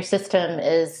 if your system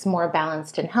is more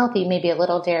balanced and healthy, maybe a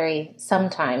little dairy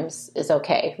sometimes is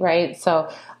okay, right? So,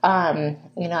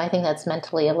 I think that's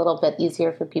mentally a little bit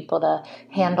easier for people to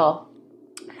handle.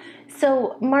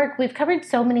 So, Mark, we've covered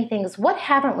so many things. What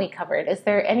haven't we covered? Is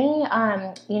there any,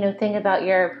 thing about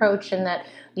your approach and that,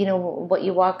 what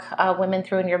you walk women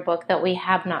through in your book that we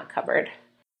have not covered?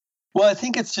 Well, I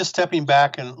think it's just stepping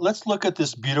back and let's look at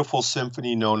this beautiful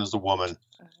symphony known as the woman.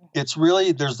 It's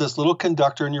really, there's this little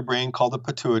conductor in your brain called the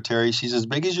pituitary. She's as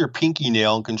big as your pinky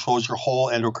nail and controls your whole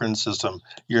endocrine system,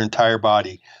 your entire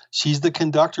body. She's the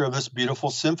conductor of this beautiful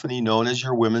symphony known as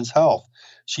your women's health.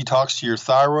 She talks to your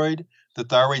thyroid. The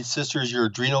thyroid sister is your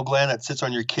adrenal gland that sits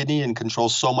on your kidney and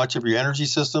controls so much of your energy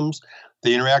systems.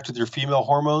 They interact with your female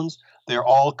hormones. They're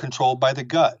all controlled by the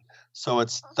gut. So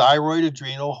it's thyroid,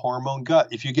 adrenal, hormone, gut.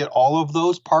 If you get all of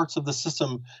those parts of the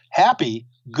system happy,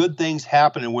 good things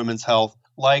happen in women's health,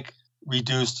 like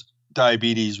reduced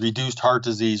diabetes, reduced heart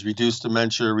disease, reduced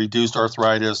dementia, reduced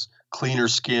arthritis, cleaner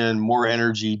skin, more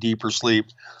energy, deeper sleep.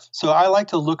 So I like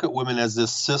to look at women as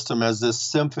this system, as this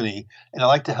symphony, and I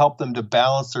like to help them to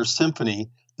balance their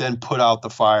symphony, then put out the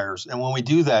fires. And when we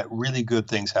do that, really good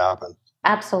things happen.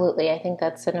 Absolutely. I think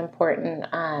that's an important,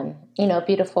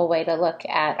 beautiful way to look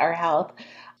at our health.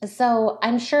 So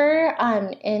I'm sure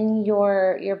in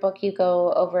your book you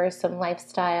go over some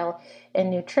lifestyle and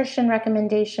nutrition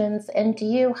recommendations. And do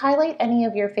you highlight any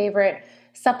of your favorite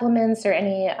supplements or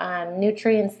any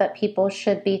nutrients that people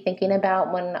should be thinking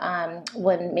about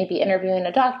when maybe interviewing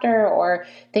a doctor or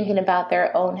thinking about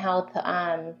their own health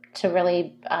to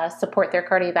really support their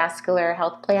cardiovascular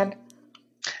health plan?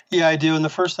 Yeah, I do. And the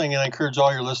first thing, and I encourage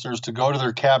all your listeners to go to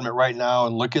their cabinet right now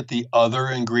and look at the other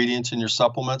ingredients in your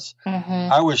supplements. Mm-hmm.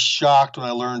 I was shocked when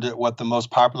I learned that what the most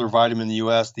popular vitamin in the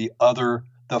US, the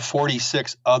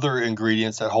 46 other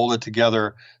ingredients that hold it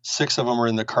together, 6 of them are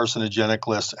in the carcinogenic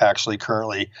list actually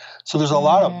currently. So there's a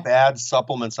lot of bad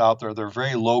supplements out there. They're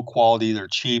very low quality, they're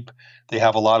cheap. They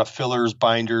have a lot of fillers,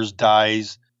 binders,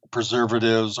 dyes,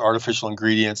 preservatives, artificial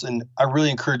ingredients, and I really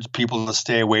encourage people to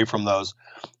stay away from those.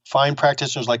 Find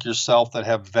practitioners like yourself that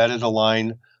have vetted a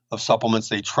line of supplements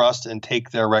they trust and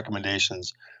take their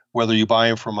recommendations, whether you buy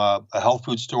them from a health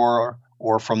food store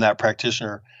or from that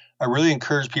practitioner. I really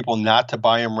encourage people not to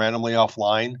buy them randomly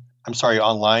online,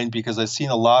 because I've seen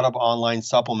a lot of online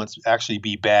supplements actually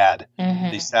be bad.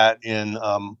 They sat in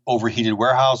overheated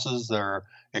warehouses, they're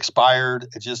expired.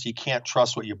 It's just, you can't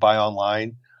trust what you buy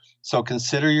online. So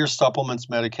consider your supplements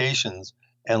medications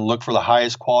and look for the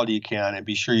highest quality you can and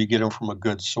be sure you get them from a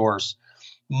good source.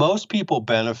 Most people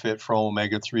benefit from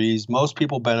omega 3s. Most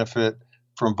people benefit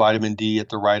from vitamin D at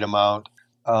the right amount.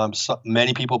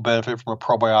 Many people benefit from a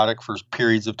probiotic for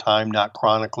periods of time, not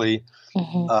chronically.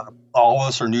 All of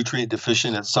us are nutrient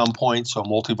deficient at some point, so a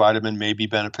multivitamin may be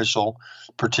beneficial,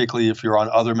 particularly if you're on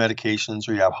other medications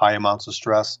or you have high amounts of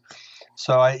stress.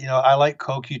 So I like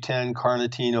CoQ10,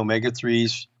 carnitine, omega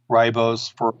 3s,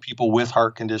 ribose for people with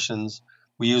heart conditions.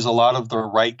 We use a lot of the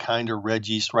right kind of red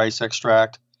yeast rice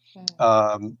extract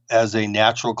as a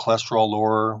natural cholesterol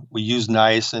lower. We use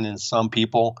niacin in some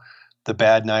people. The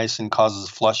bad niacin causes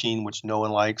flushing, which no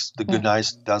one likes. The good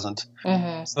niacin doesn't.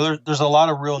 So there's a lot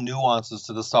of real nuances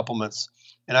to the supplements.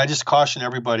 And I just caution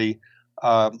everybody,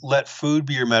 let food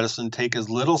be your medicine. Take as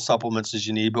little supplements as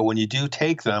you need. But when you do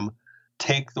take them,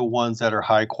 take the ones that are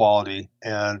high quality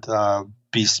and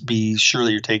be sure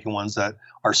that you're taking ones that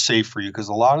are safe for you, because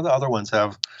a lot of the other ones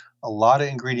have a lot of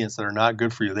ingredients that are not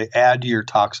good for you. They add to your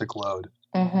toxic load.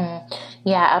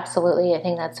 Yeah, absolutely. I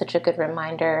think that's such a good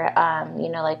reminder.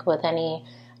 Like with any,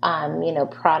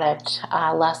 product,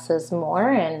 less is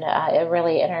more, and it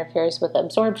really interferes with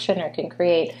absorption or can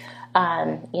create,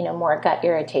 more gut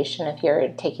irritation if you're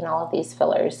taking all of these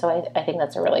fillers. So I think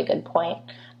that's a really good point.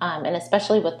 And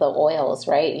especially with the oils,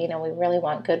 right? We really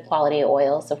want good quality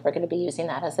oils if we're going to be using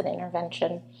that as an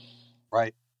intervention.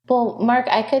 Right. Well, Mark,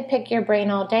 I could pick your brain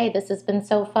all day. This has been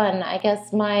so fun. I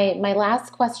guess my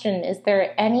last question, is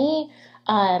there any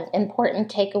important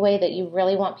takeaway that you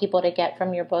really want people to get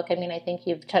from your book? I mean, I think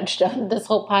you've touched on this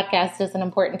whole podcast as an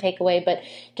important takeaway, but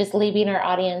just leaving our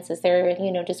audience, is there,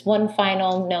 just one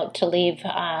final note to leave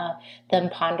them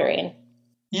pondering?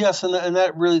 Yes, and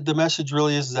that really, the message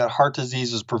really is that heart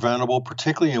disease is preventable,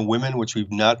 particularly in women, which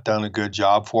we've not done a good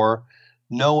job for.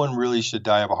 No one really should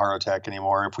die of a heart attack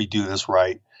anymore if we do this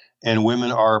right. And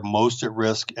women are most at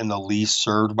risk and the least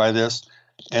served by this.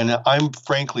 And I'm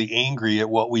frankly angry at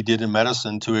what we did in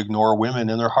medicine to ignore women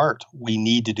and their heart. We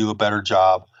need to do a better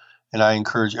job. And I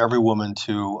encourage every woman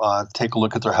to take a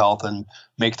look at their health and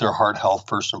make their heart health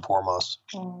first and foremost.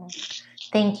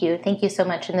 Thank you. Thank you so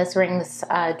much. And this rings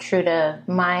true to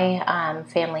my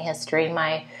family history.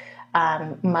 My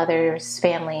mother's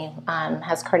family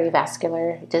has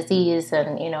cardiovascular disease,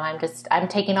 and I'm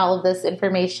taking all of this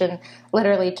information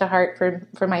literally to heart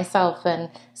for myself, and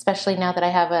especially now that I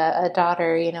have a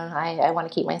daughter, I want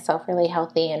to keep myself really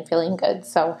healthy and feeling good.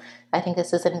 So I think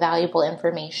this is invaluable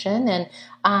information. And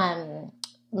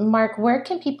Mark, where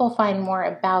can people find more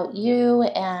about you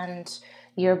and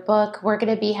your book? We're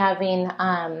going to be having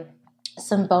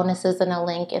some bonuses and a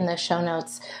link in the show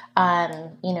notes,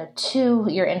 to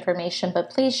your information. But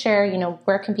please share,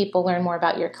 where can people learn more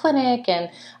about your clinic and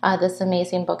this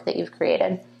amazing book that you've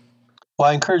created? Well,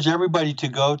 I encourage everybody to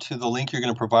go to the link you're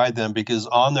going to provide them, because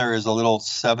on there is a little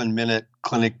 7-minute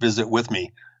clinic visit with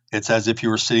me. It's as if you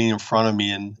were sitting in front of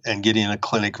me and getting a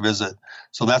clinic visit.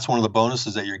 So that's one of the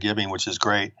bonuses that you're giving, which is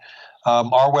great.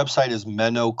 Our website is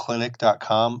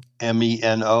menoclinic.com,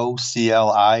 MENOCLINIC,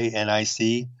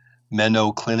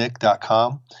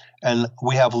 menoclinic.com. And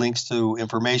we have links to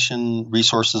information,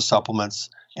 resources, supplements,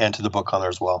 and to the book on there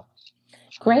as well.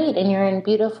 Great. And you're in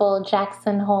beautiful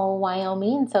Jackson Hole,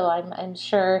 Wyoming. So I'm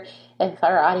sure if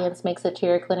our audience makes it to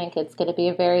your clinic, it's going to be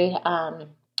a very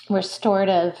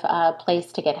restorative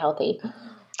place to get healthy.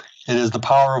 It is the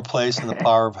power of place and the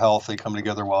power of health. They come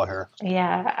together well here.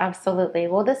 Yeah, absolutely.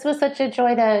 Well, this was such a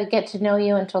joy to get to know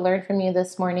you and to learn from you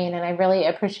this morning, and I really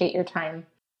appreciate your time.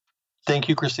 Thank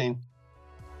you, Christine.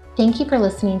 Thank you for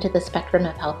listening to the Spectrum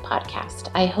of Health podcast.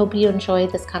 I hope you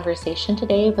enjoyed this conversation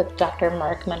today with Dr.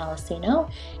 Mark Menolascino,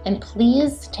 and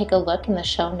please take a look in the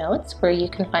show notes where you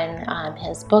can find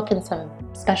his book and some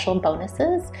special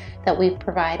bonuses that we've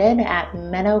provided at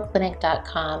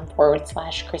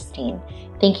menoclinic.com/Christine.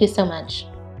 Thank you so much.